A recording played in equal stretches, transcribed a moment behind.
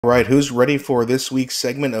All right, who's ready for this week's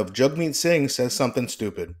segment of Jagmeet Singh Says Something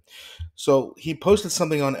Stupid? So he posted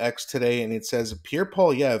something on X today and it says, Pierre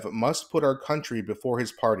Poilievre must put our country before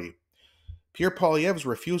his party. Pierre Poilievre's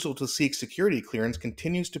refusal to seek security clearance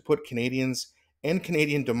continues to put Canadians and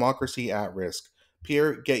Canadian democracy at risk.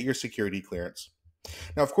 Pierre, get your security clearance.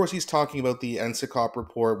 Now, of course, he's talking about the NSICOP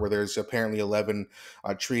report where there's apparently 11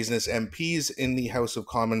 treasonous MPs in the House of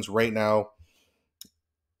Commons right now.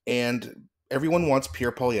 And everyone wants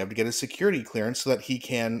Pierre Poilievre to get a security clearance so that he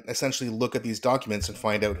can essentially look at these documents and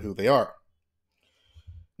find out who they are.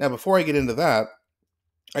 Now, before I get into that,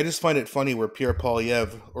 I just find it funny where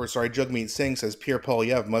Jagmeet Singh says Pierre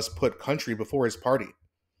Poilievre must put country before his party.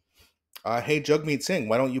 Hey, Jagmeet Singh,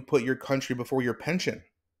 why don't you put your country before your pension?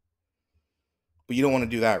 But you don't want to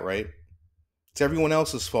do that, right? It's everyone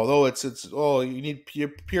else's fault. You need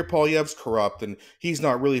Pierre Poilievre's corrupt and he's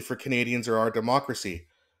not really for Canadians or our democracy.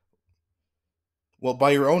 Well,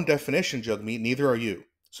 by your own definition, Jagmeet, neither are you.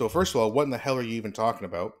 So first of all, what in the hell are you even talking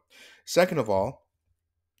about? Second of all,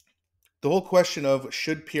 the whole question of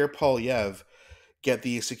should Pierre Poilievre get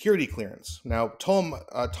the security clearance. Now, Tom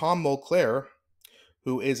Mulcair,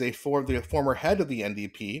 who is the former head of the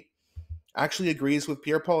NDP, actually agrees with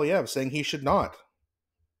Pierre Poilievre, saying he should not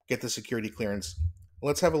get the security clearance.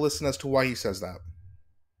 Let's have a listen as to why he says that.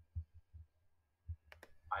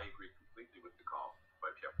 I agree completely with the call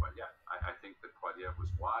by Pierre Poilievre. I think that Poilievre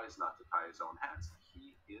was wise not to tie his own hands.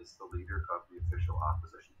 He is the leader of the official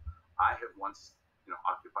opposition. I have once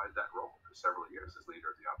occupied that role for several years as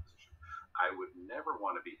leader of the opposition. I would never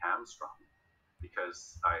want to be hamstrung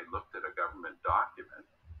because I looked at a government document.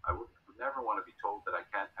 I would never want to be told that I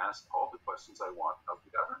can't ask all the questions I want of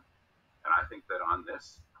the government. And I think that on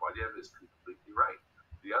this, Poilievre is completely right.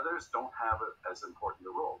 The others don't have as important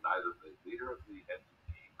a role. Neither the leader of the NDP,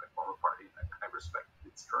 my former party, and I respect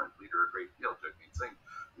its current leader a great deal, Jagmeet Singh,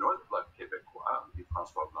 nor the Bloc Québécois,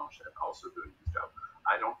 François Blanchet, also doing his job.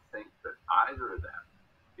 I don't think that either of them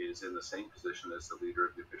is in the same position as the leader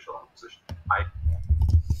of the official opposition.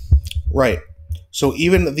 Right. So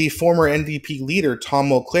even the former NDP leader, Tom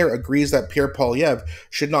Mulcair, agrees that Pierre Poilievre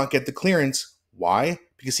should not get the clearance. Why?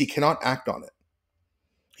 Because he cannot act on it.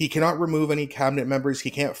 He cannot remove any cabinet members. He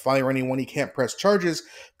can't fire anyone. He can't press charges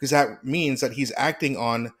because that means that he's acting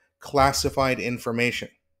on classified information.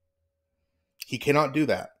 He cannot do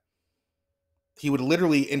that. He would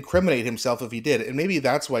literally incriminate himself if he did. And maybe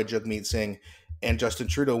that's why Jagmeet Singh and Justin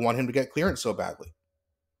Trudeau want him to get clearance so badly.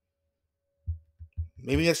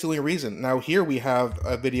 Maybe that's the only reason. Now here we have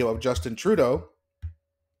a video of Justin Trudeau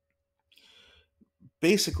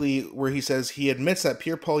basically where he says he admits that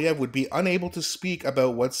Pierre Poilievre would be unable to speak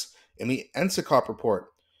about what's in the NSICOP report,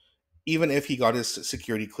 even if he got his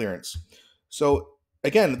security clearance. So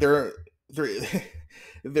again,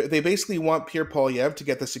 they basically want Pierre Poilievre to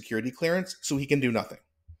get the security clearance so he can do nothing.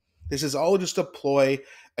 This is all just a ploy.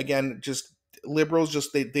 Again, just liberals,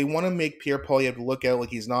 they want to make Pierre Poilievre look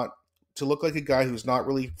like a guy who's not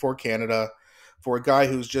really for Canada, for a guy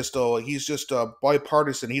who's just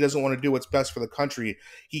bipartisan. He doesn't want to do what's best for the country.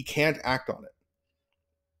 He can't act on it.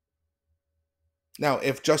 Now,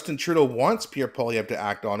 if Justin Trudeau wants Pierre Poilievre to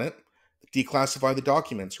act on it, declassify the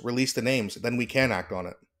documents, release the names, then we can act on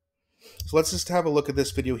it. So let's just have a look at this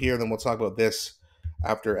video here, and then we'll talk about this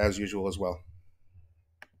after, as usual, as well.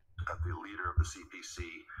 The leader of the CPC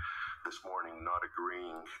this morning not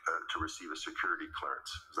agreeing to receive a security clearance.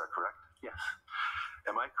 Is that correct? Yes.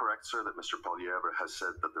 Am I correct, sir, that Mr. Poilievre has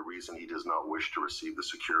said that the reason he does not wish to receive the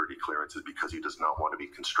security clearance is because he does not want to be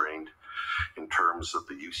constrained in terms of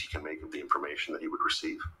the use he can make of the information that he would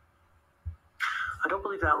receive? I don't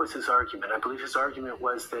believe that was his argument. I believe his argument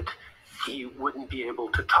was that he wouldn't be able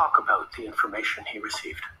to talk about the information he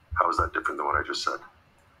received. How is that different than what I just said?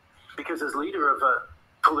 Because as leader of a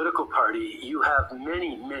political party, you have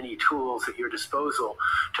many, many tools at your disposal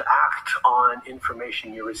to act on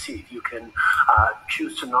information you receive. You can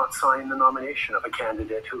choose to not sign the nomination of a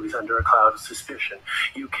candidate who is under a cloud of suspicion.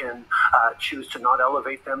 You can choose to not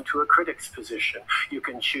elevate them to a critic's position. You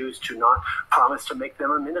can choose to not promise to make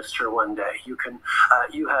them a minister one day. You can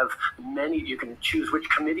you can choose which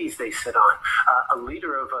committees they sit on. A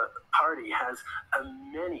leader of a party has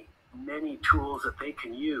many tools that they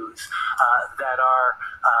can use that are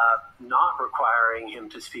not requiring him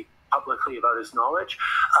to speak publicly about his knowledge.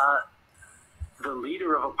 The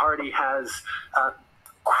leader of a party has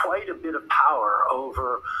quite a bit of power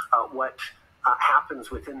over what happens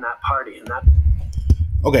within that party. And that.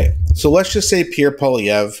 Okay, so let's just say Pierre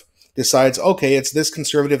Poilievre decides, okay, it's this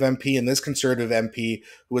Conservative MP and this Conservative MP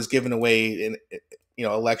who was given away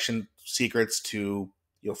election secrets to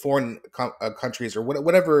foreign countries or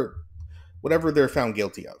whatever whatever they're found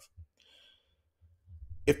guilty of.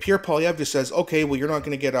 If Pierre Poilievre just says, okay, well, you're not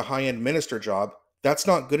going to get a high-end minister job, that's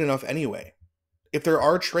not good enough anyway. If there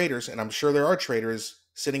are traitors, and I'm sure there are traitors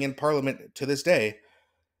sitting in Parliament to this day,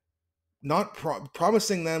 not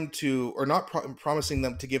promising them to, or not promising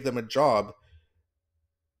them to give them a job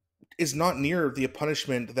is not near the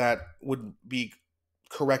punishment that would be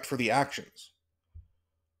correct for the actions.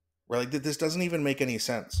 Right? Like, this doesn't even make any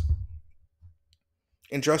sense.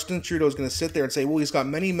 And Justin Trudeau is going to sit there and say, well, he's got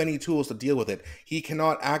many, many tools to deal with it. He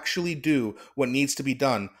cannot actually do what needs to be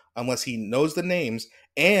done unless he knows the names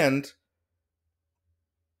and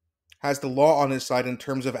has the law on his side in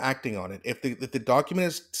terms of acting on it. If the document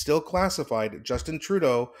is still classified, Justin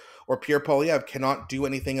Trudeau or Pierre Poilievre cannot do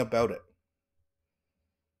anything about it.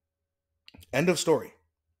 End of story.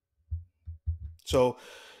 So,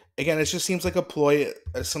 again, it just seems like a ploy,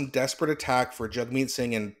 some desperate attack for Jagmeet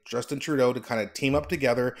Singh and Justin Trudeau to kind of team up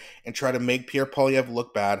together and try to make Pierre Poilievre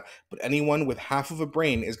look bad. But anyone with half of a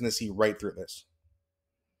brain is going to see right through this.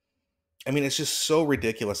 I mean, it's just so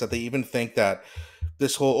ridiculous that they even think that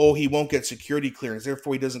this whole, oh, he won't get security clearance,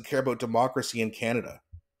 therefore he doesn't care about democracy in Canada.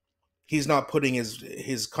 He's not putting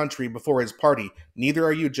his country before his party. Neither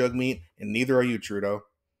are you, Jagmeet, and neither are you, Trudeau.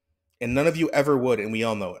 And none of you ever would, and we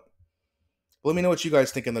all know it. Let me know what you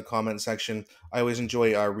guys think in the comment section. I always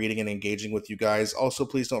enjoy reading and engaging with you guys. Also,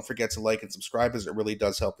 please don't forget to like and subscribe, as it really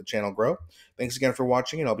does help the channel grow. Thanks again for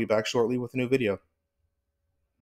watching, and I'll be back shortly with a new video.